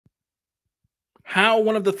How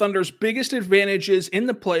one of the Thunder's biggest advantages in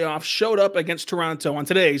the playoffs showed up against Toronto on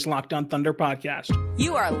today's Locked On Thunder podcast.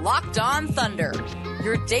 You are Locked On Thunder,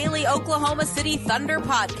 your daily Oklahoma City Thunder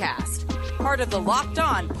podcast. Part of the Locked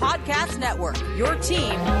On Podcast Network, your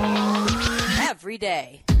team every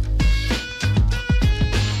day.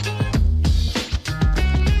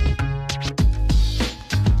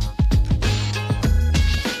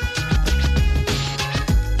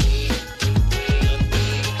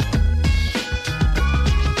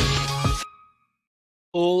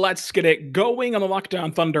 Let's get it going on the Locked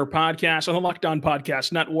On Thunder podcast, on the Locked On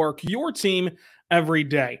Podcast Network, your team every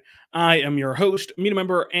day. I am your host, media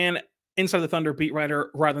member, and Inside the Thunder beat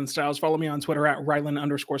writer, Rylan Stiles. Follow me on Twitter at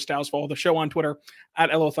Rylan_Stiles. Follow the show on Twitter at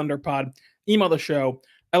LOThunderPod. Email the show,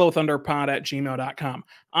 LOThunderPod@gmail.com.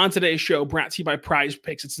 On today's show, brought to you by Prize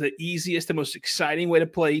Picks. It's the easiest and most exciting way to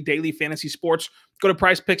play daily fantasy sports. Go to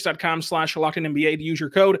prizepicks.com/LockedInNBA to use your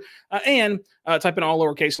code and type in all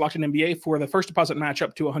lowercase LockedInNBA for the first deposit match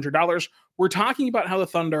up to $100. We're talking about how the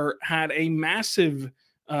Thunder had a massive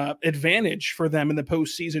advantage for them in the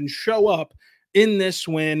postseason show up in this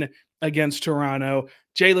win against Toronto.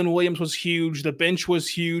 Jalen Williams was huge. The bench was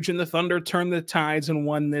huge, and the Thunder turned the tides and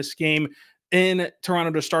won this game in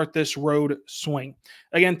Toronto to start this road swing.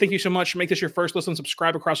 Again, thank you so much. Make this your first listen.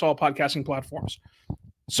 Subscribe across all podcasting platforms.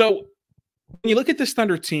 So when you look at this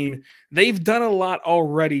Thunder team, they've done a lot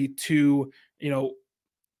already to,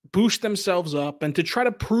 boost themselves up and to try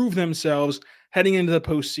to prove themselves heading into the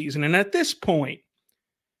postseason. And at this point,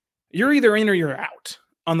 you're either in or you're out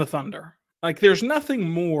on the Thunder. Like, there's nothing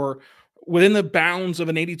more within the bounds of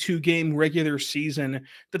an 82-game regular season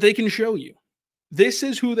that they can show you. This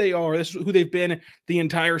is who they are. This is who they've been the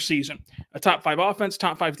entire season. A top 5 offense,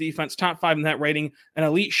 top 5 defense, top 5 net rating, an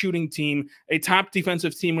elite shooting team, a top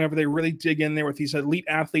defensive team whenever they really dig in there with these elite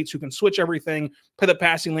athletes who can switch everything, play the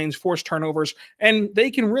passing lanes, force turnovers, and they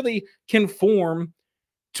can really conform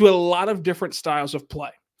to a lot of different styles of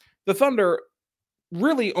play. The Thunder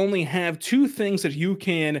really only have 2 things that you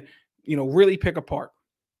can, really pick apart: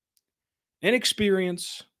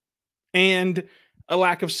 inexperience and a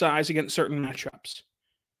lack of size against certain matchups.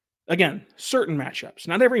 Again, certain matchups,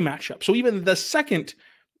 not every matchup. So even the second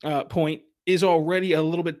point is already a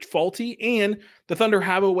little bit faulty, and the Thunder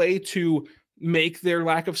have a way to make their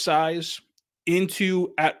lack of size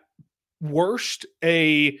into, at worst,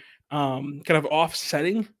 a kind of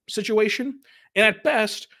offsetting situation, and at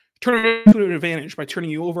best, turn it into an advantage by turning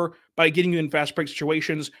you over, by getting you in fast break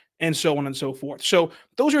situations, and so on and so forth. So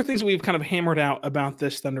those are things that we've kind of hammered out about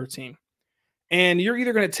this Thunder team. And you're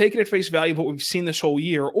either going to take it at face value of what we've seen this whole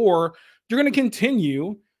year, or you're going to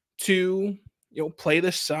continue to play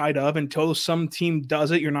this side of until some team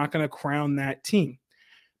does it. You're not going to crown that team.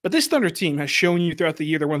 But this Thunder team has shown you throughout the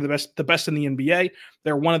year they're one of the best in the NBA.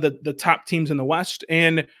 They're one of the top teams in the West,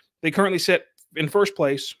 and they currently sit in first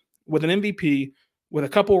place with an MVP, with a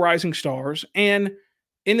couple rising stars. And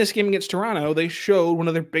in this game against Toronto, they showed one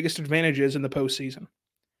of their biggest advantages in the postseason.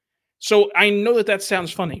 So I know that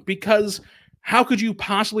sounds funny, because how could you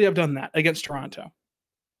possibly have done that against Toronto?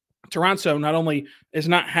 Toronto not only is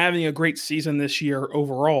not having a great season this year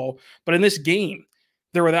overall, but in this game,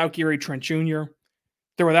 they're without Gary Trent Jr.,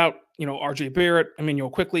 they're without, RJ Barrett,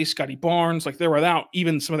 Emmanuel Quickley, Scotty Barnes. Like, they're without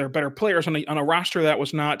even some of their better players on a roster that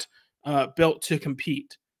was not built to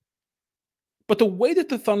compete. But the way that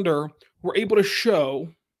the Thunder were able to show,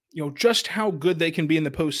 just how good they can be in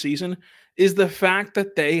the postseason is the fact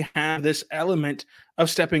that they have this element of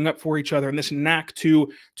stepping up for each other and this knack to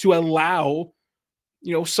allow,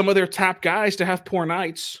 some of their top guys to have poor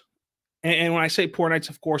nights. And when I say poor nights,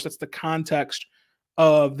 of course, that's the context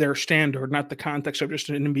of their standard, not the context of just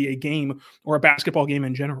an NBA game or a basketball game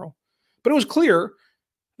in general. But it was clear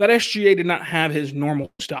that SGA did not have his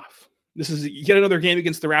normal stuff. This is yet another game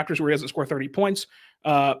against the Raptors where he doesn't score 30 points.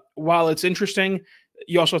 While it's interesting,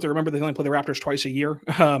 you also have to remember they only play the Raptors twice a year.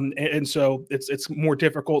 And so it's more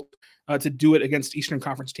difficult to do it against Eastern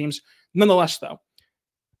Conference teams. Nonetheless, though,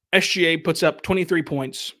 SGA puts up 23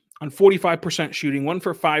 points on 45% shooting, 1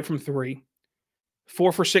 for 5 from 3,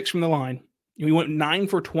 4 for 6 from the line. We went 9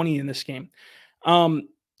 for 20 in this game.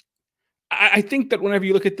 I think that whenever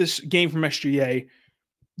you look at this game from SGA,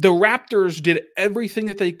 the Raptors did everything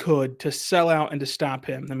that they could to sell out and to stop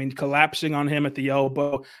him. Collapsing on him at the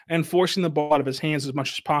elbow and forcing the ball out of his hands as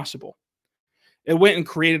much as possible. It went and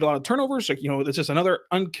created a lot of turnovers. That's just another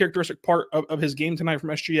uncharacteristic part of his game tonight from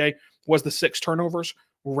SGA was the 6 turnovers.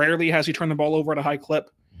 Rarely has he turned the ball over at a high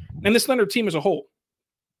clip. And this Thunder team as a whole,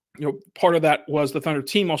 part of that was the Thunder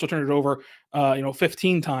team also turned it over,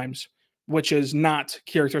 15 times, which is not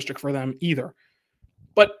characteristic for them either.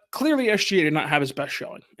 But clearly SGA did not have his best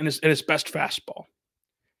showing and his best fastball.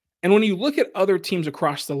 And when you look at other teams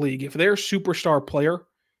across the league, if their superstar player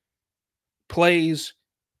plays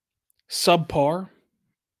subpar,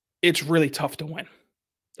 it's really tough to win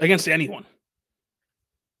against anyone.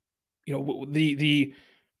 You know,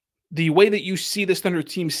 the way that you see this Thunder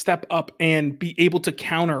team step up and be able to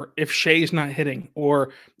counter if Shai's not hitting,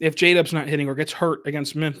 or if J-Dub's not hitting or gets hurt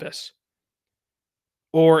against Memphis,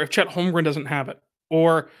 or if Chet Holmgren doesn't have it,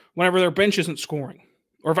 or whenever their bench isn't scoring,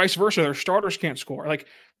 or vice versa, their starters can't score. Like,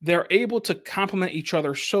 they're able to complement each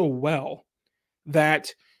other so well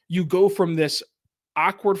that you go from this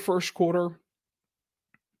awkward first quarter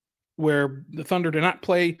where the Thunder did not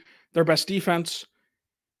play their best defense.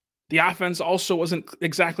 The offense also wasn't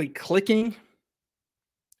exactly clicking,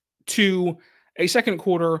 to a second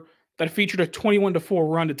quarter that featured a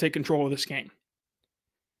 21-4 run to take control of this game.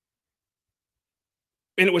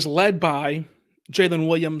 And it was led by Jalen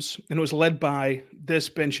Williams, and it was led by this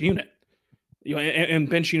bench unit. You know, and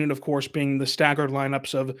bench unit, of course, being the staggered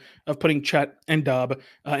lineups of putting Chet and Dub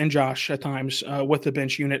and Josh at times with the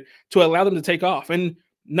bench unit to allow them to take off and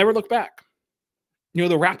never look back. You know,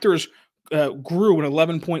 the Raptors grew an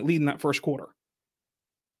 11-point lead in that first quarter.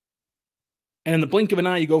 And in the blink of an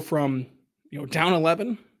eye, you go from, you know, down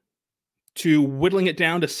 11 to whittling it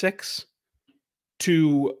down to 6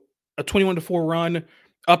 to a 21-4 run,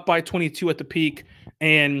 up by 22 at the peak,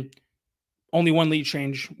 and only one lead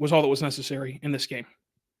change was all that was necessary in this game.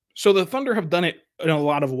 So the Thunder have done it in a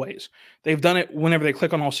lot of ways. They've done it whenever they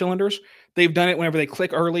click on all cylinders. They've done it whenever they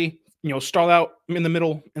click early, you know, stall out in the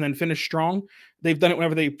middle and then finish strong. They've done it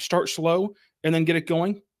whenever they start slow and then get it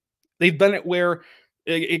going. They've done it where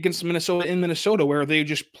against Minnesota in Minnesota, where they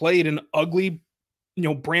just played an ugly, you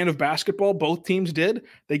know, brand of basketball. Both teams did.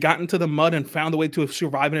 They got into the mud and found a way to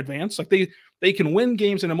survive and advance. Like, they can win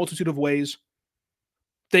games in a multitude of ways.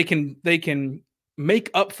 They can make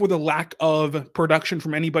up for the lack of production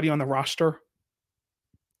from anybody on the roster.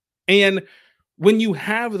 And when you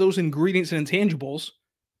have those ingredients and intangibles,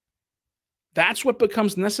 that's what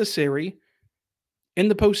becomes necessary in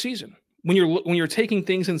the postseason. When you're taking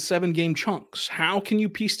things in 7-game chunks, how can you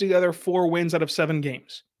piece together 4 wins out of 7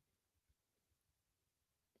 games?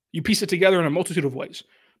 You piece it together in a multitude of ways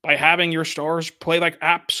by having your stars play like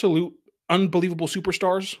absolute unbelievable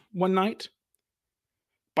superstars one night,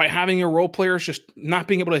 by having your role players just not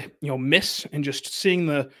being able to, you know, miss and just seeing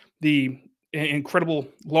the incredible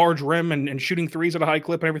large rim and shooting threes at a high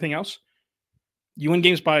clip and everything else. You win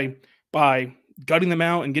games by gutting them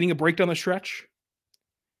out and getting a break down the stretch.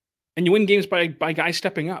 And you win games by guys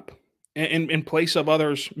stepping up in place of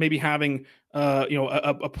others maybe having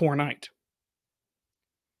a poor night.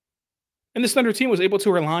 And this Thunder team was able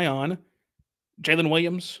to rely on Jalen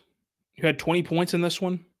Williams, who had 20 points in this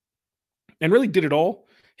one, and really did it all.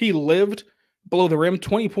 He lived below the rim,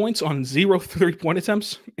 20 points on 0 3-point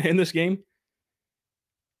attempts in this game.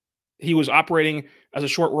 He was operating as a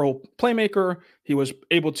short roll playmaker. He was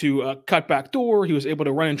able to cut back door. He was able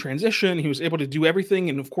to run in transition. He was able to do everything,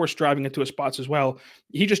 and of course, driving it to his spots as well.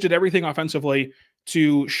 He just did everything offensively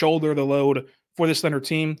to shoulder the load for this Thunder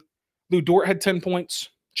team. Lou Dort had 10 points.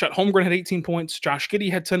 Chet Holmgren had 18 points. Josh Giddey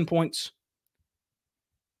had 10 points.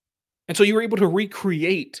 And so you were able to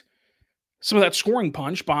recreate some of that scoring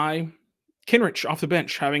punch by Kenrich off the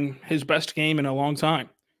bench, having his best game in a long time.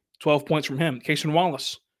 12 points from him. Cason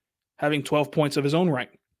Wallace having 12 points of his own right.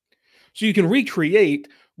 So you can recreate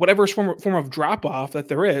whatever form of drop-off that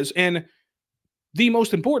there is. And the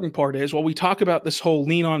most important part is, while we talk about this whole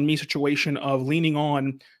lean-on-me situation of leaning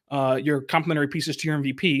on your complementary pieces to your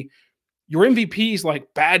MVP, your MVPs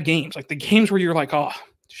like bad games, like the games where you're like, oh,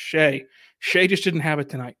 Shai just didn't have it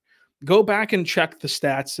tonight. Go back and check the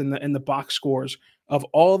stats in the box scores of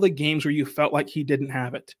all the games where you felt like he didn't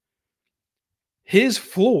have it. His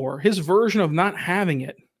floor, his version of not having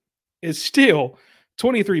it, is still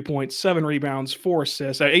 23 points, 7 rebounds, 4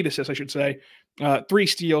 assists, 8 assists, I should say, 3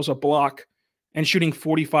 steals, a block, and shooting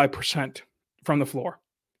 45% from the floor.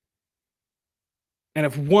 And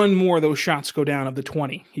if one more of those shots go down of the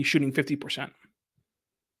 20, he's shooting 50%.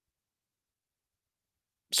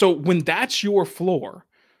 So when that's your floor,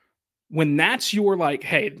 when that's your like,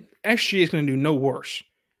 hey, SGA is going to do no worse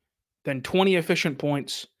than 20 efficient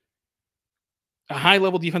points, a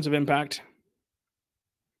high-level defensive impact,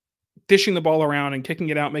 dishing the ball around and kicking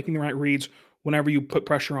it out, making the right reads whenever you put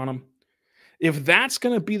pressure on them. If that's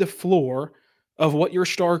going to be the floor of what your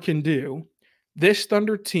star can do, this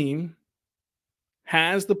Thunder team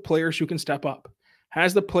has the players who can step up,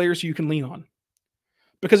 has the players you can lean on.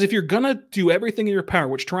 Because if you're going to do everything in your power,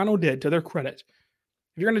 which Toronto did to their credit,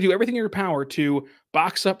 if you're going to do everything in your power to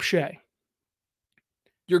box up Shai,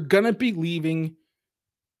 you're going to be leaving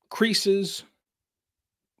creases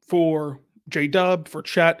for J-Dub, for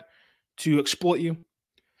Chet to exploit you.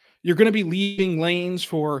 You're going to be leaving lanes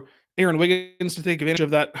for Aaron Wiggins to take advantage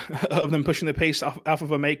of that, of them pushing the pace off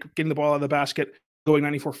of a make, getting the ball out of the basket, going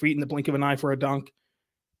 94 feet in the blink of an eye for a dunk.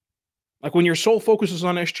 Like when your sole focus is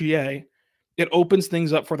on SGA, it opens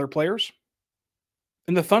things up for their players.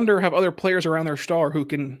 And the Thunder have other players around their star who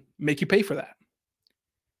can make you pay for that.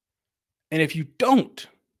 And if you don't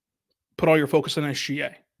put all your focus on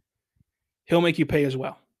SGA, he'll make you pay as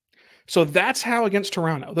well. So that's how against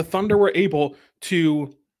Toronto, the Thunder were able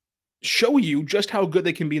to show you just how good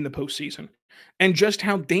they can be in the postseason and just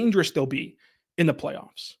how dangerous they'll be in the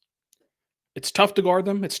playoffs. It's tough to guard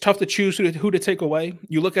them. It's tough to choose who to take away.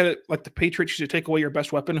 You look at it like the Patriots used to take away your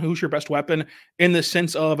best weapon. Who's your best weapon in the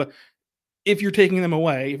sense of if you're taking them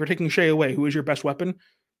away, if you're taking Shai away, who is your best weapon?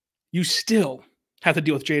 You still have to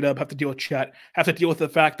deal with J-Dub, have to deal with Chet, have to deal with the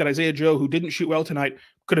fact that Isaiah Joe, who didn't shoot well tonight,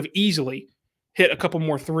 could have easily hit a couple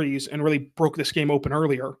more threes and really broke this game open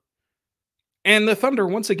earlier. And the Thunder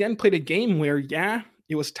once again played a game where, yeah,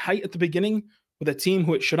 it was tight at the beginning with a team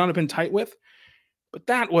who it should not have been tight with, but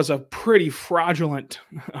that was a pretty fraudulent,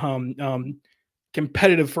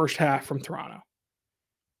 competitive first half from Toronto.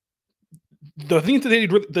 The thing that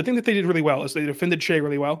they did really well is they defended Shai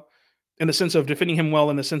really well, in the sense of defending him well,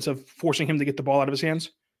 in the sense of forcing him to get the ball out of his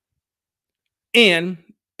hands. And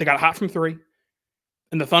they got hot from three.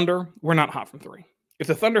 And the Thunder were not hot from three. If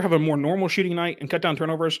the Thunder have a more normal shooting night and cut down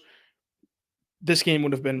turnovers, this game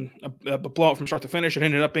would have been a blowout from start to finish. It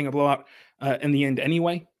ended up being a blowout in the end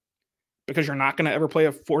anyway, because you're not going to ever play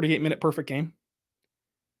a 48-minute perfect game.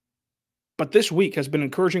 But this week has been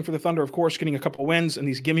encouraging for the Thunder, of course, getting a couple wins and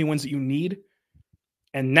these gimme wins that you need.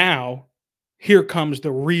 And now, here comes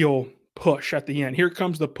the real push at the end. Here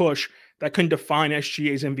comes the push that can define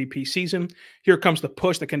SGA's MVP season. Here comes the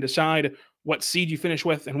push that can decide what seed you finish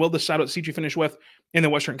with and will decide what seed you finish with in the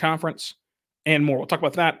Western Conference and more. We'll talk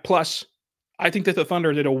about that. Plus, I think that the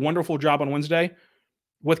Thunder did a wonderful job on Wednesday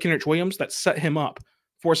with Kenrich Williams that set him up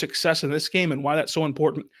for success in this game and why that's so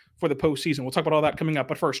important for the postseason. We'll talk about all that coming up.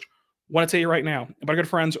 But first, I want to tell you right now about our good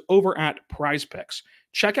friends over at Prize Picks.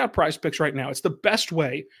 Check out Prize Picks right now. It's the best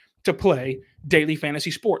way to play daily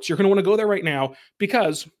fantasy sports. You're going to want to go there right now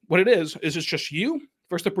because what it is it's just you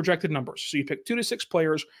versus the projected numbers. So you pick 2 to 6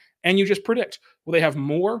 players and you just predict will they have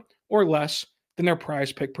more or less than their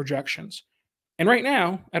Prize Pick projections. And right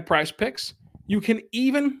now at Prize Picks, you can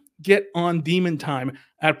even get on Demon Time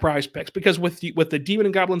at Prize Picks because with the Demon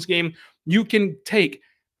and Goblins game, you can take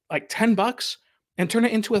like $10 and turn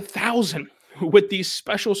it into 1,000 with these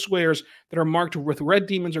special squares that are marked with red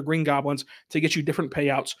demons or green goblins to get you different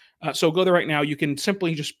payouts. So go there right now. You can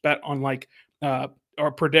simply just bet on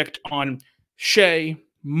or predict on Shai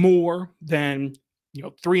more than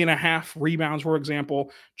 3.5 rebounds, for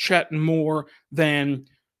example, Chet more than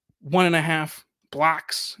 1.5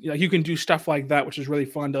 blocks. You can do stuff like that, which is really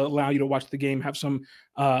fun to allow you to watch the game, have some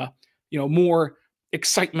more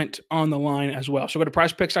excitement on the line as well. So go to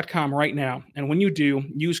prizepicks.com right now. And when you do,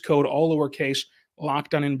 use code all lowercase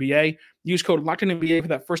LOCKEDONNBA. Use code LOCKEDONNBA for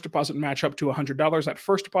that first deposit match up to $100. That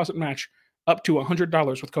first deposit match up to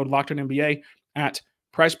 $100 with code LOCKEDONNBA at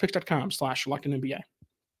prizepicks.com/LOCKEDONNBA.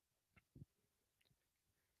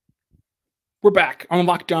 We're back on the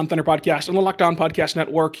Locked On Thunder podcast, on the Locked On Podcast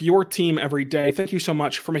Network, your team every day. Thank you so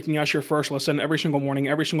much for making us your first listen every single morning,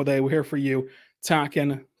 every single day. We're here for you,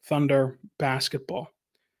 talking Thunder basketball.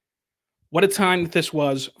 What a time that this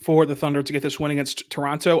was for the Thunder to get this win against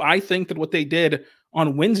Toronto. I think that what they did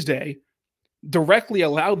on Wednesday directly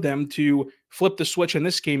allowed them to flip the switch in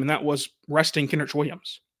this game, and that was resting Kenrich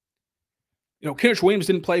Williams. Kenrich Williams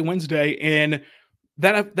didn't play Wednesday, and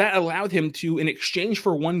that allowed him to, in exchange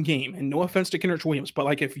for one game, and no offense to Kenrich Williams,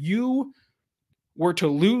 but if you were to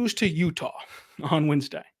lose to Utah on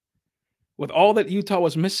Wednesday, with all that Utah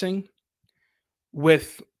was missing,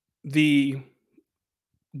 with the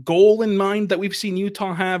goal in mind that we've seen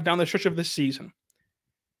Utah have down the stretch of this season,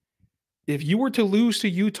 if you were to lose to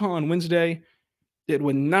Utah on Wednesday, it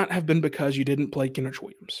would not have been because you didn't play Kenrich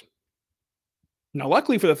Williams. Now,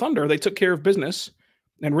 luckily for the Thunder, they took care of business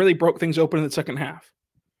and really broke things open in the second half.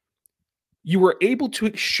 You were able to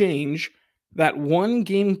exchange that one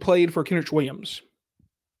game played for Kenrich Williams.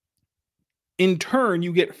 In turn,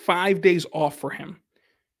 you get 5 days off for him.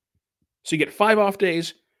 So you get 5 off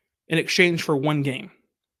days in exchange for one game.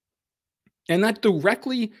 And that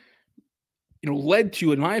directly led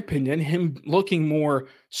to, in my opinion, him looking more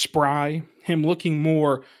spry, him looking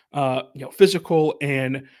more physical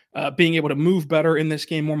and being able to move better in this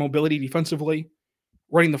game, more mobility defensively,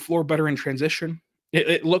 running the floor better in transition.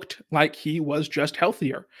 It looked like he was just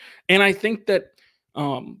healthier. And I think that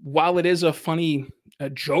while it is a funny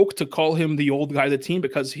joke to call him the old guy of the team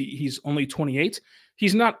because he's only 28,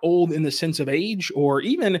 he's not old in the sense of age or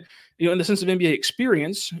even, in the sense of NBA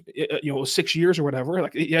experience, 6 years or whatever.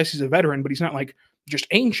 Like, yes, he's a veteran, but he's not like just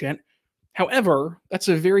ancient. However, that's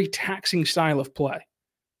a very taxing style of play.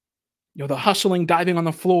 The hustling, diving on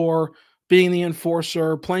the floor, being the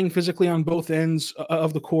enforcer, playing physically on both ends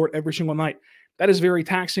of the court every single night. That is very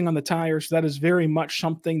taxing on the tires. That is very much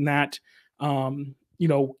something that,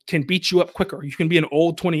 can beat you up quicker. You can be an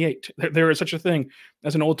old 28. There is such a thing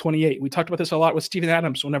as an old 28. We talked about this a lot with Steven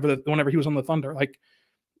Adams whenever he was on the Thunder. Like,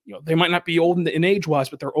 they might not be old in age-wise,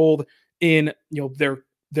 but they're old in,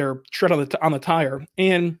 their tread on the tire.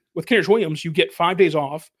 And with Kenrich Williams, you get 5 days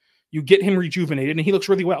off. You get him rejuvenated, and he looks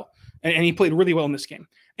really well. And he played really well in this game.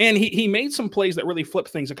 And he made some plays that really flipped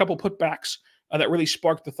things, a couple putbacks that really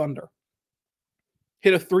sparked the Thunder.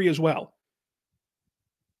 Hit a 3 as well.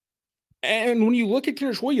 And when you look at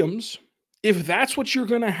Kenrich Williams, if that's what you're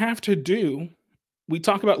going to have to do, we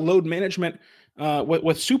talk about load management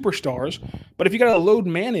with superstars, but if you got to load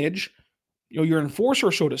manage, your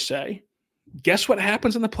enforcer, so to say, guess what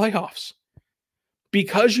happens in the playoffs?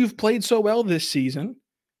 Because you've played so well this season,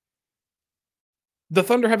 the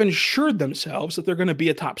Thunder have ensured themselves that they're going to be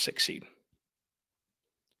a top 6 seed.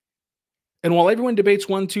 And while everyone debates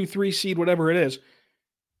 1, 2, 3 seed, whatever it is,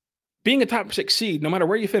 being a top 6 seed, no matter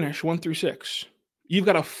where you finish, 1 through 6, you've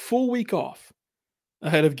got a full week off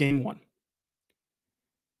ahead of game 1.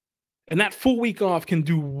 And that full week off can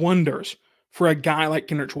do wonders for a guy like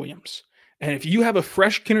Kenrich Williams. And if you have a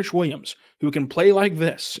fresh Kenrich Williams who can play like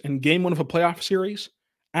this in game 1 of a playoff series,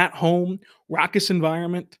 at home, raucous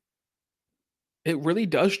environment, it really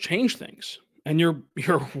does change things. And you're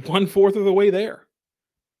 1/4 of the way there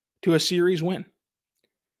to a series win.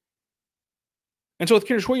 And so with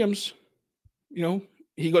Kenrich Williams,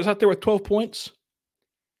 he goes out there with 12 points,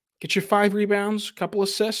 gets you 5 rebounds, couple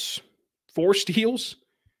assists, 4 steals.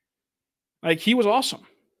 Like, he was awesome.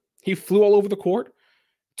 He flew all over the court,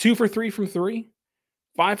 2 for 3 from 3,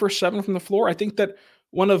 5 for 7 from the floor. I think that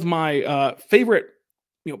one of my favorite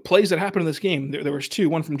plays that happened in this game, there was 2,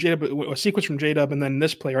 one from J-Dub, a sequence from J-Dub, and then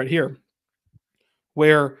this play right here,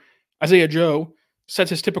 where Isaiah Joe sets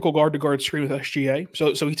his typical guard-to-guard screen with SGA.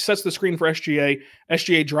 So he sets the screen for SGA.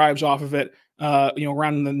 SGA drives off of it,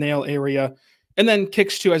 around the nail area, and then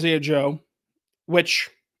kicks to Isaiah Joe, which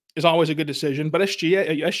is always a good decision. But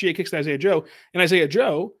SGA kicks to Isaiah Joe, and Isaiah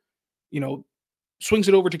Joe, swings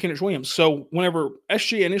it over to Kenrich Williams. So whenever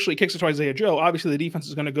SGA initially kicks it to Isaiah Joe, obviously the defense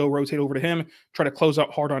is going to go rotate over to him, try to close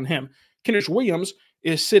out hard on him. Kenrich Williams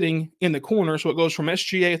is sitting in the corner, so it goes from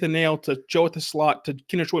SGA at the nail to Joe at the slot to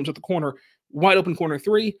Kenrich Williams at the corner. Wide open corner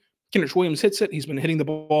 3. Kenrich Williams hits it. He's been hitting the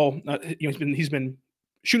ball. He's been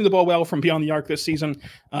shooting the ball well from beyond the arc this season,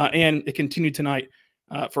 and it continued tonight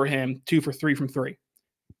for him. 2 for 3 from 3.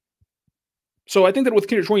 So I think that with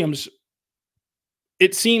Kenrich Williams,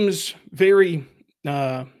 it seems very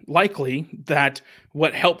likely that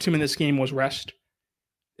what helped him in this game was rest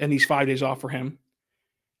and these 5 days off for him.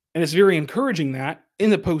 And it's very encouraging that in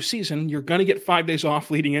the postseason, you're going to get 5 days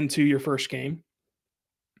off leading into your first game.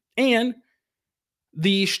 And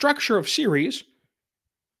the structure of series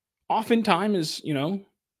oftentimes is,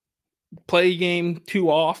 play a game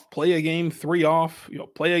 2 off, play a game 3 off,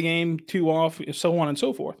 play a game 2 off, so on and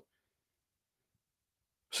so forth.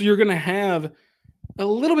 So you're going to have a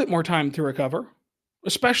little bit more time to recover,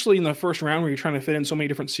 especially in the first round where you're trying to fit in so many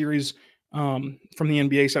different series from the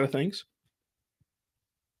NBA side of things.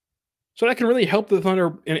 So that can really help the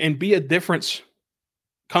Thunder and be a difference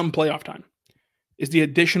come playoff time, is the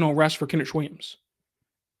additional rest for Kenrich Williams.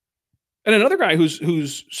 And another guy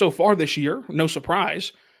who's so far this year, no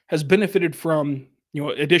surprise, has benefited from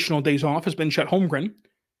additional days off has been Chet Holmgren,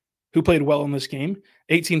 who played well in this game.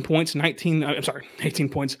 18 points,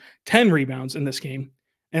 10 rebounds in this game,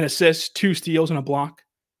 an assist, 2 steals, and a block.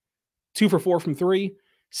 2 for 4 from 3,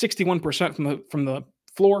 61% from the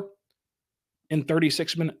floor in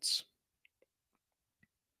 36 minutes.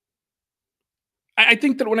 I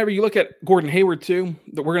think that whenever you look at Gordon Hayward too,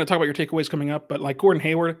 that we're going to talk about your takeaways coming up, but like Gordon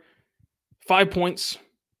Hayward, 5 points,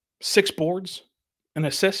 6 boards, an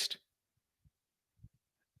assist.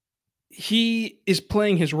 He is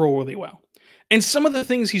playing his role really well. And some of the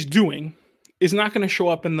things he's doing is not going to show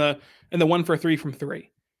up in the 1 for 3 from 3.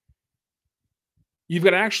 You've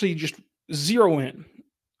got to actually just zero in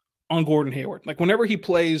on Gordon Hayward. Like whenever he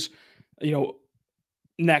plays,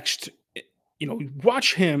 next,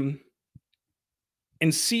 watch him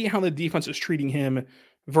and see how the defense is treating him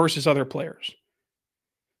versus other players.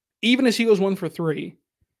 Even as he goes 1 for 3,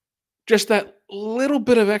 just that little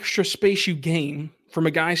bit of extra space you gain from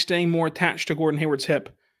a guy staying more attached to Gordon Hayward's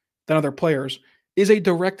hip than other players is a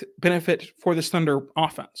direct benefit for this Thunder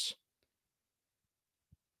offense.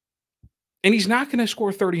 And he's not going to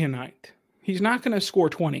score 30 a night. He's not going to score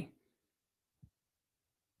 20.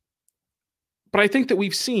 But I think that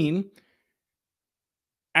we've seen,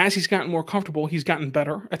 as he's gotten more comfortable, he's gotten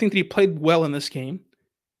better. I think that he played well in this game.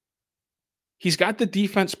 He's got the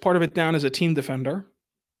defense part of it down as a team defender.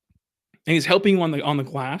 And he's helping you on the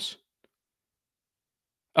glass.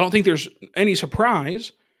 I don't think there's any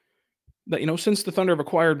surprise that, since the Thunder have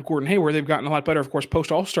acquired Gordon Hayward, they've gotten a lot better, of course,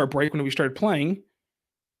 post-All-Star break when we started playing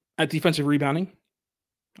at defensive rebounding.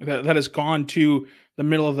 That has gone to the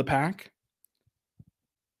middle of the pack.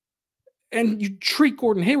 And you treat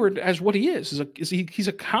Gordon Hayward as what he is. He's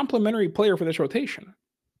a complementary player for this rotation.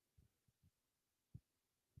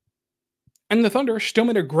 And the Thunder still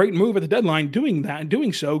made a great move at the deadline doing that, and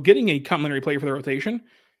doing so, getting a complementary player for the rotation.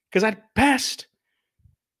 Because at best,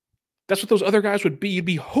 that's what those other guys would be. You'd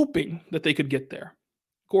be hoping that they could get there.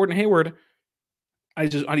 Gordon Hayward,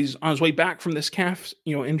 he's on his way back from this calf,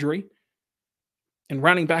 injury, and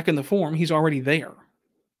rounding back in the form, he's already there.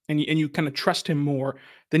 And you kind of trust him more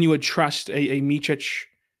than you would trust a Micic,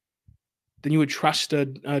 than you would trust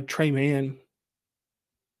a Trey Mann.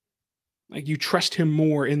 Like, you trust him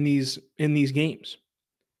more in these games.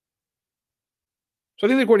 So I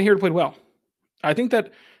think that Gordon Hayward played well. I think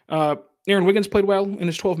that Aaron Wiggins played well in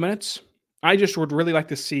his 12 minutes. I just would really like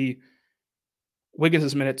to see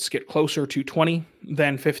Wiggins' minutes get closer to 20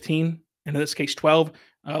 than 15, and in this case 12.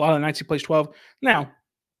 A lot of the nights he plays 12. Now,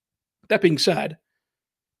 that being said,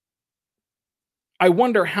 I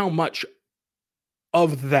wonder how much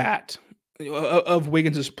of that, of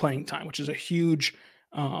Wiggins' playing time, which is a huge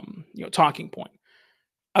talking point.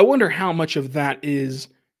 I wonder how much of that is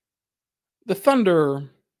the Thunder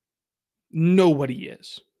know what he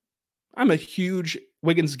is. I'm a huge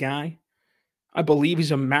Wiggins guy. I believe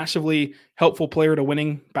he's a massively helpful player to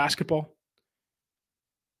winning basketball.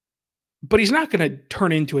 But he's not going to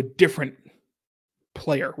turn into a different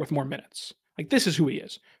player with more minutes. Like, this is who he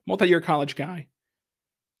is. Multi-year college guy.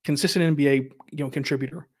 Consistent NBA,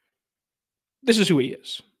 contributor. This is who he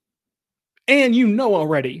is. And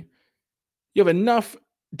already, you have enough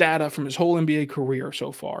data from his whole NBA career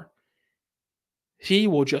so far. He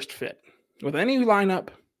will just fit. With any lineup,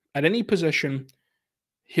 at any position,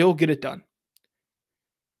 he'll get it done.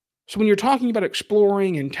 So when you're talking about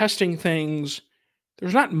exploring and testing things,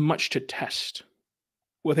 there's not much to test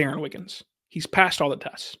with Aaron Wiggins. He's passed all the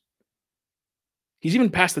tests. He's even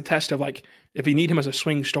passed the test of, like, if you need him as a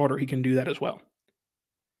swing starter, he can do that as well.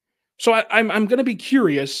 So I'm going to be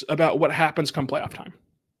curious about what happens come playoff time.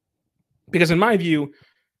 Because in my view,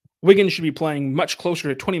 Wiggins should be playing much closer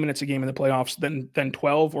to 20 minutes a game in the playoffs than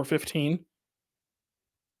 12 or 15.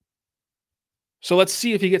 So let's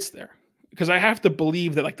see if he gets there. Because I have to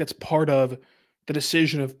believe that, like, that's part of the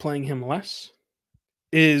decision of playing him less,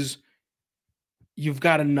 is you've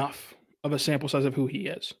got enough of a sample size of who he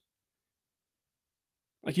is.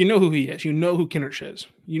 Like, you know who he is. You know who Kenrich is.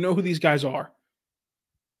 You know who these guys are.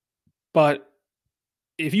 But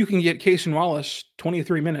if you can get Cason Wallace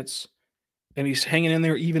 23 minutes and he's hanging in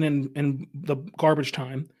there even in the garbage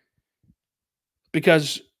time,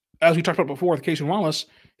 because as we talked about before with Cason Wallace,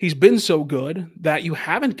 he's been so good that you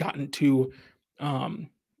haven't gotten to,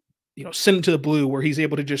 send him to the blue where he's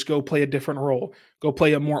able to just go play a different role, go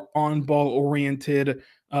play a more on-ball oriented,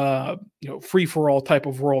 free-for-all type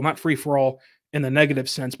of role. Not free-for-all in the negative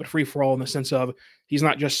sense, but free-for-all in the sense of he's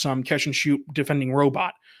not just some catch-and-shoot defending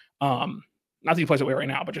robot. Not that he plays that way right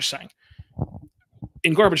now, but just saying.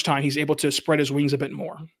 In garbage time, he's able to spread his wings a bit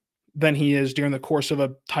more than he is during the course of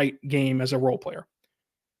a tight game as a role player.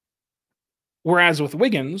 Whereas with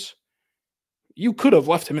Wiggins, you could have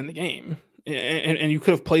left him in the game, and you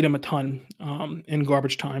could have played him a ton in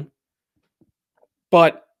garbage time.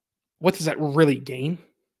 But what does that really gain?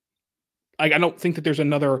 I don't think that there's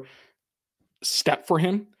another step for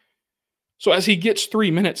him. So as he gets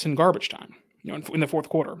 3 minutes in garbage time, in the fourth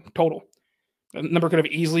quarter total, the number could have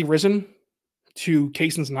easily risen to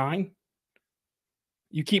Cason's 9.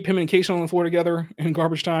 You keep him and Cason on the floor together in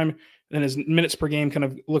garbage time, then his minutes per game kind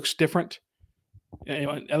of looks different.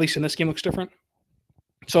 At least in this game looks different.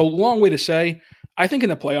 So long way to say, I think in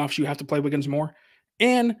the playoffs you have to play Wiggins more,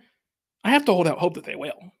 and I have to hold out hope that they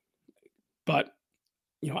will. But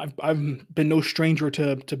I've been no stranger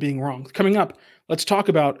to being wrong. Coming up, let's talk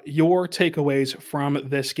about your takeaways from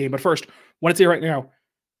this game. But first, I want to tell you right now,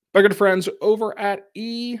 my good friends over at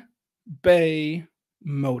eBay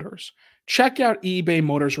Motors. Check out eBay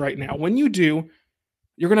Motors right now. When you do,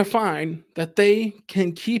 you're going to find that they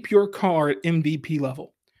can keep your car at MVP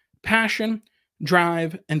level. Passion,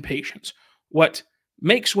 drive, and patience. What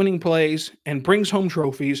makes winning plays and brings home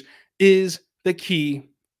trophies is the key.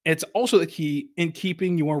 It's also the key in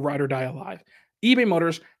keeping your ride or die alive. eBay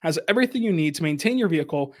Motors has everything you need to maintain your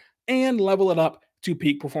vehicle and level it up to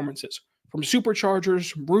peak performances. From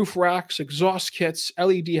superchargers, roof racks, exhaust kits,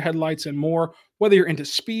 LED headlights, and more, whether you're into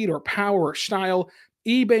speed or power or style,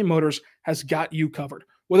 eBay Motors has got you covered.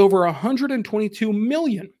 With over 122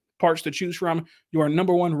 million parts to choose from, your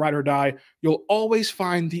number one ride or die, you'll always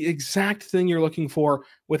find the exact thing you're looking for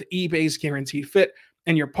with eBay's Guaranteed Fit,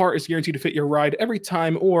 and your part is guaranteed to fit your ride every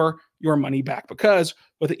time or your money back. Because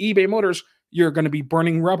with eBay Motors, you're going to be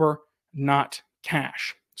burning rubber, not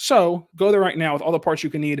cash. So go there right now with all the parts you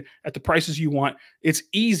can need at the prices you want. It's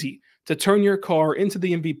easy to turn your car into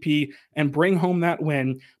the MVP and bring home that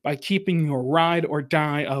win by keeping your ride or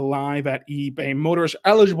die alive at eBay Motors.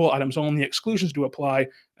 Eligible items only. Exclusions do apply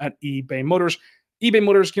at eBay Motors. eBay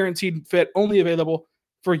Motors Guaranteed Fit, only available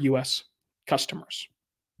for U.S. customers.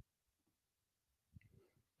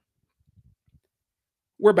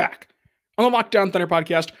 We're back on the Locked On Thunder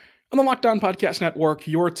podcast, on the Locked On Podcast Network,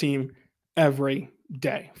 your team every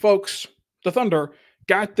day. Folks, the Thunder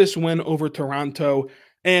got this win over Toronto,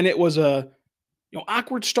 and it was a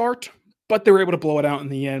awkward start, but they were able to blow it out in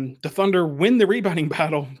the end. The Thunder win the rebounding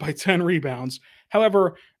battle by 10 rebounds.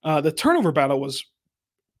 However, the turnover battle was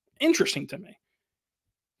interesting to me.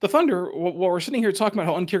 The Thunder, while we're sitting here talking about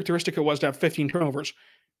how uncharacteristic it was to have 15 turnovers,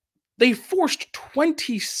 they forced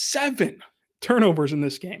 27 turnovers in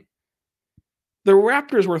this game. The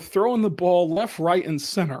Raptors were throwing the ball left, right, and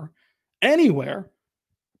center, anywhere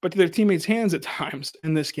but to their teammates' hands at times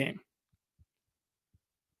in this game.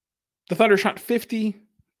 The Thunder shot 50,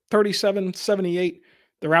 37, 78.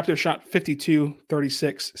 The Raptors shot 52,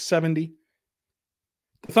 36, 70.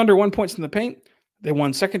 The Thunder won points in the paint. They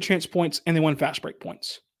won second chance points, and they won fast break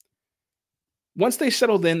points. Once they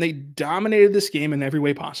settled in, they dominated this game in every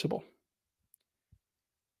way possible.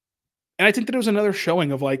 And I think that it was another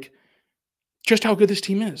showing of just how good this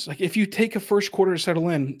team is. If you take a first quarter to settle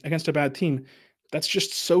in against a bad team, that's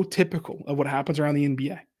just so typical of what happens around the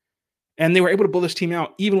NBA. And they were able to blow this team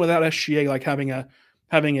out even without SGA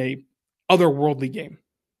having a otherworldly game.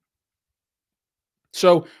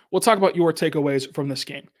 So we'll talk about your takeaways from this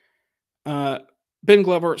game. Ben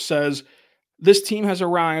Glover says, this team has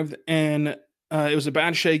arrived and it was a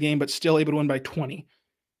bad Shai game, but still able to win by 20.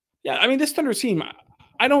 Yeah, I mean, this Thunder team,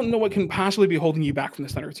 I don't know what can possibly be holding you back from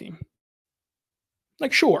this Thunder team.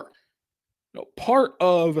 Sure, part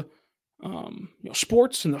of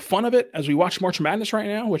sports and the fun of it as we watch March Madness right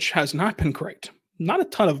now, which has not been great. Not a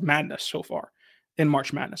ton of madness so far in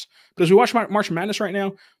March Madness. But as we watch March Madness right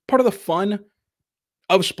now, part of the fun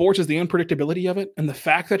of sports is the unpredictability of it and the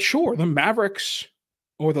fact that, sure, the Mavericks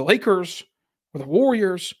or the Lakers or the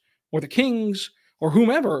Warriors or the Kings or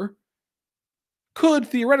whomever could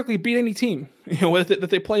theoretically beat any team that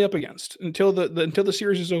they play up against until the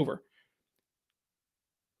series is over.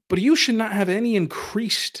 But you should not have any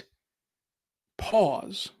increased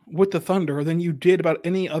pause with the Thunder than you did about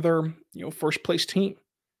any other, first place team.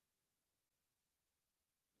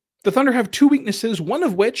 The Thunder have two weaknesses, one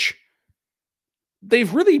of which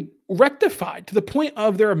they've really rectified to the point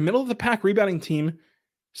of they're a middle of the pack rebounding team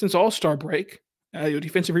since All-Star break,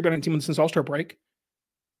 defensive rebounding team since All-Star break.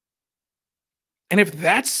 And if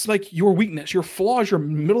that's your weakness, your flaw is you're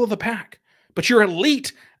middle of the pack, but you're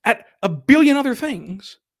elite at a billion other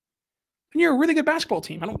things, then you're a really good basketball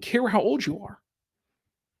team. I don't care how old you are.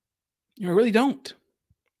 I really don't.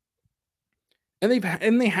 And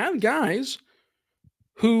they have guys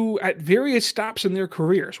who at various stops in their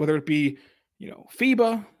careers, whether it be,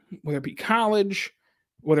 FIBA, whether it be college,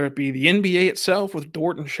 whether it be the NBA itself with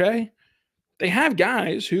Dort and Shai, they have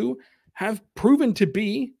guys who have proven to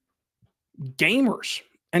be gamers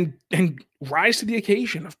and rise to the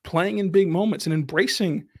occasion of playing in big moments and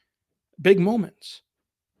embracing big moments.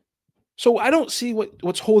 So I don't see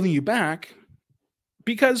what's holding you back,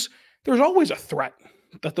 because there's always a threat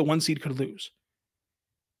that the one seed could lose.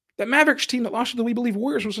 That Mavericks team that lost to the We Believe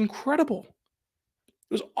Warriors was incredible.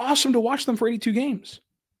 It was awesome to watch them for 82 games.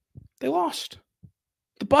 They lost.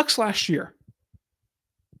 The Bucks last year.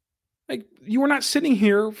 You were not sitting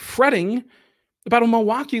here fretting about a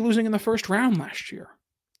Milwaukee losing in the first round last year.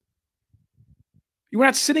 You were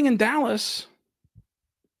not sitting in Dallas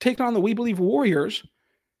taking on the We Believe Warriors,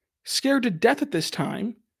 scared to death at this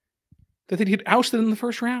time that they'd get ousted in the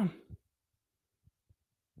first round.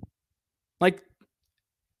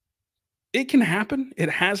 It can happen. It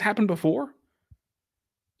has happened before.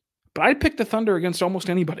 But I'd pick the Thunder against almost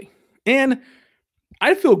anybody. And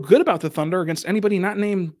I'd feel good about the Thunder against anybody not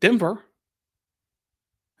named Denver.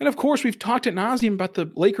 And of course, we've talked ad nauseum about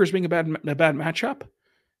the Lakers being a bad matchup.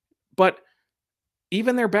 But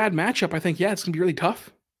even their bad matchup, I think, yeah, it's going to be really tough.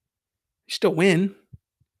 You still win,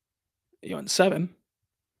 in 7.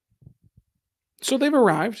 So they've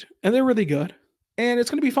arrived, and they're really good. And it's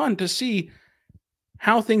going to be fun to see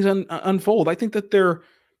how things unfold. I think that they're,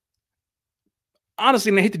 honestly,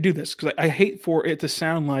 and I hate to do this because I hate for it to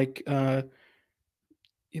sound like,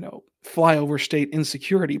 flyover state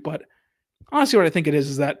insecurity. But honestly, what I think it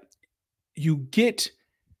is that you get,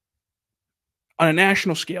 on a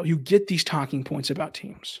national scale, you get these talking points about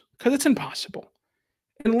teams because it's impossible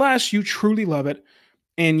unless you truly love it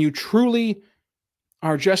and you truly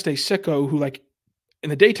are just a sicko who, like, in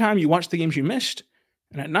the daytime, you watch the games you missed,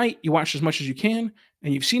 and at night, you watch as much as you can,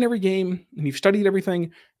 and you've seen every game, and you've studied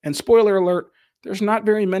everything. And spoiler alert, there's not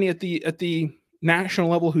very many at the national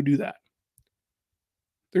level who do that.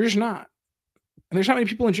 There's not. And there's not many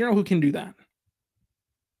people in general who can do that.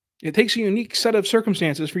 It takes a unique set of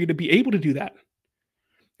circumstances for you to be able to do that.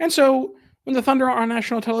 And so when the Thunder are on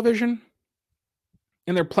national television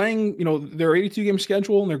and they're playing, their 82-game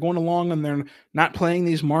schedule and they're going along and they're not playing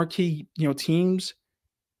these marquee, teams,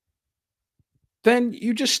 then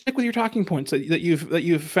you just stick with your talking points that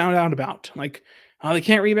you've found out about. Like, they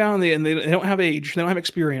can't rebound and they don't have age, they don't have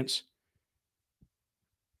experience.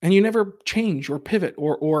 And you never change or pivot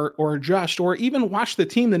or adjust or even watch the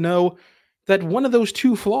team to know that one of those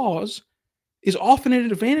two flaws is often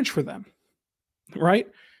an advantage for them, right?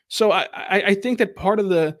 So I think that part of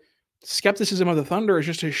the skepticism of the Thunder is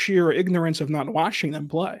just a sheer ignorance of not watching them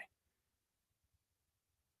play.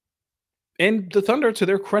 And the Thunder, to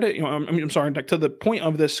their credit, to the point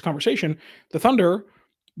of this conversation, the Thunder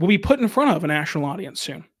will be put in front of a national audience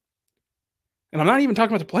soon. And I'm not even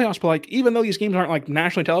talking about the playoffs, but like, even though these games aren't like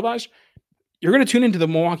nationally televised, you're going to tune into the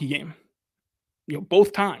Milwaukee game,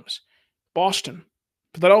 both times. Boston,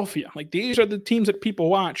 Philadelphia, like, these are the teams that people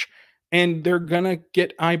watch, and they're going to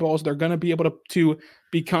get eyeballs. They're going to be able to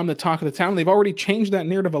become the talk of the town. They've already changed that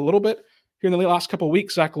narrative a little bit here in the last couple of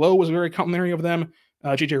weeks. Zach Lowe was very complimentary of them.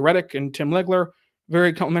 JJ Redick and Tim Legler,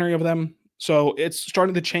 very complimentary of them. So it's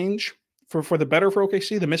starting to change for the better for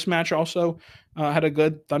OKC. The mismatch also had a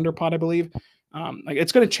good Thunder pod, I believe.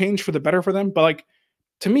 It's going to change for the better for them. But like,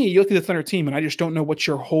 to me, you look at the Thunder team, and I just don't know what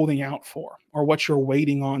you're holding out for or what you're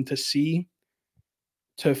waiting on to see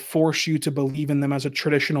to force you to believe in them as a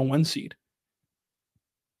traditional 1 seed.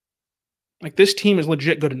 Like, this team is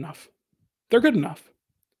legit good enough. They're good enough.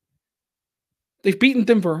 They've beaten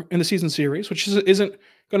Denver in the season series, which isn't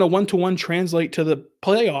going to one-to-one translate to the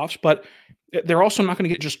playoffs, but they're also not going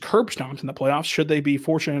to get just curb stomped in the playoffs should they be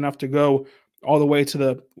fortunate enough to go all the way to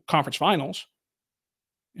the conference finals,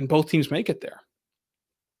 and both teams make it there.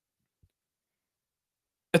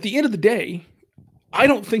 At the end of the day, I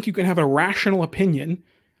don't think you can have a rational opinion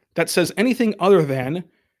that says anything other than,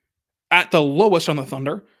 at the lowest on the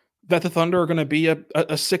Thunder, that the Thunder are going to be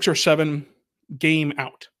a 6 or 7 game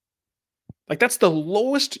out. Like, that's the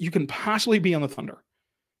lowest you can possibly be on the Thunder.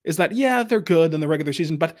 Is that, yeah, they're good in the regular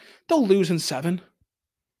season, but they'll lose in 7.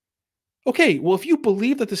 Okay, well, if you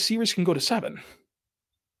believe that the series can go to 7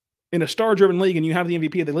 in a star-driven league and you have the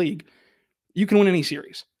MVP of the league, you can win any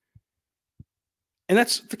series. And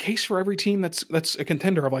that's the case for every team that's a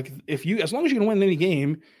contender. Of like, as long as you can win any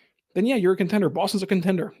game, then yeah, you're a contender. Boston's a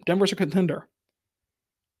contender. Denver's a contender.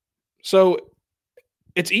 So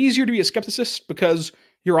it's easier to be a skepticist because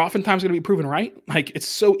you're oftentimes going to be proven right. Like, it's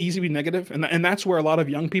so easy to be negative, and that's where a lot of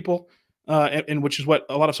young people, and which is what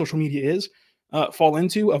a lot of social media is, fall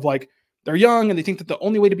into. Of like, they're young and they think that the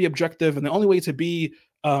only way to be objective and the only way to be,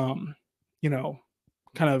 kind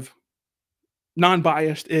of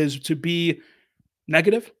non-biased is to be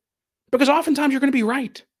negative, because oftentimes you're going to be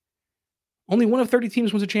right. Only one of 30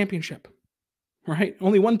 teams wins a championship, right?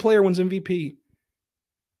 Only one player wins MVP.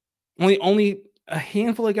 Only a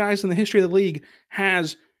handful of guys in the history of the league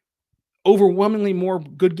has overwhelmingly more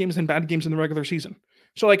good games than bad games in the regular season.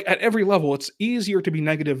 So like, at every level, it's easier to be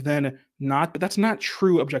negative than not, but that's not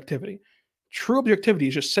true objectivity. True objectivity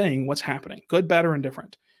is just saying what's happening, good, bad, or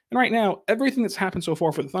indifferent. And right now, everything that's happened so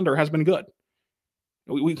far for the Thunder has been good.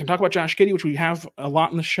 We can talk about Josh Giddey, which we have a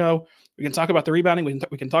lot in the show. We can talk about the rebounding.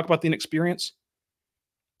 We can talk about the inexperience.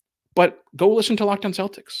 But go listen to Locked On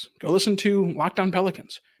Celtics. Go listen to Locked On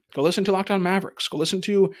Pelicans. Go listen to Locked On Mavericks. Go listen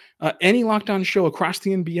to any Locked On show across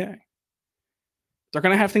the NBA. They're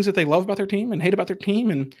going to have things that they love about their team and hate about their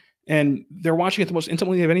team, and they're watching it the most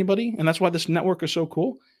intimately of anybody, and that's why this network is so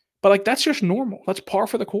cool. But like, that's just normal. That's par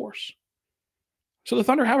for the course. So the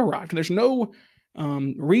Thunder have arrived, and there's no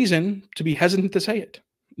reason to be hesitant to say it.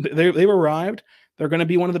 They've arrived. They're going to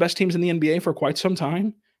be one of the best teams in the NBA for quite some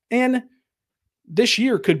time. And this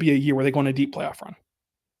year could be a year where they go on a deep playoff run.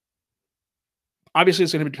 Obviously,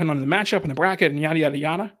 it's going to depend on the matchup and the bracket and yada, yada,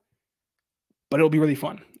 yada. But it'll be really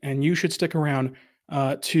fun. And you should stick around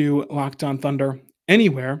to Locked On Thunder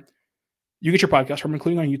anywhere you get your podcast from,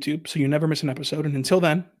 including on YouTube, so you never miss an episode. And until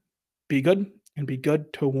then, be good and be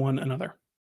good to one another.